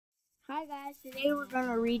Hi guys, today we're going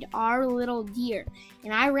to read Our Little Deer,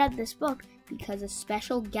 and I read this book because a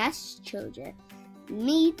special guest chose it.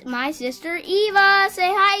 Meet my sister Eva!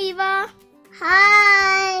 Say hi, Eva!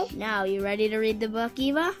 Hi! Now, you ready to read the book,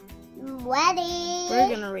 Eva? Ready! We're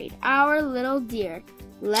going to read Our Little Deer.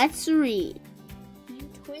 Let's read. You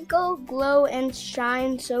twinkle, glow, and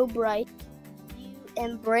shine so bright. You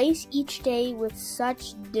embrace each day with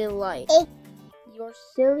such delight. You're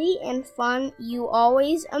silly and fun, you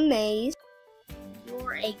always amaze.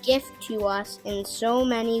 You're a gift to us in so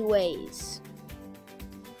many ways.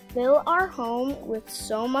 Fill our home with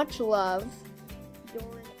so much love.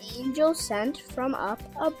 You're an angel sent from up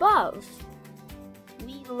above.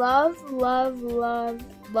 We love, love, love,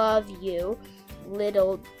 love you,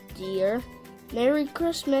 little dear. Merry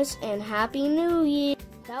Christmas and Happy New Year.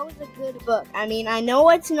 That was a good book. I mean, I know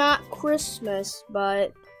it's not Christmas,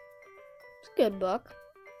 but it's a good book.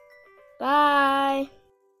 Bye.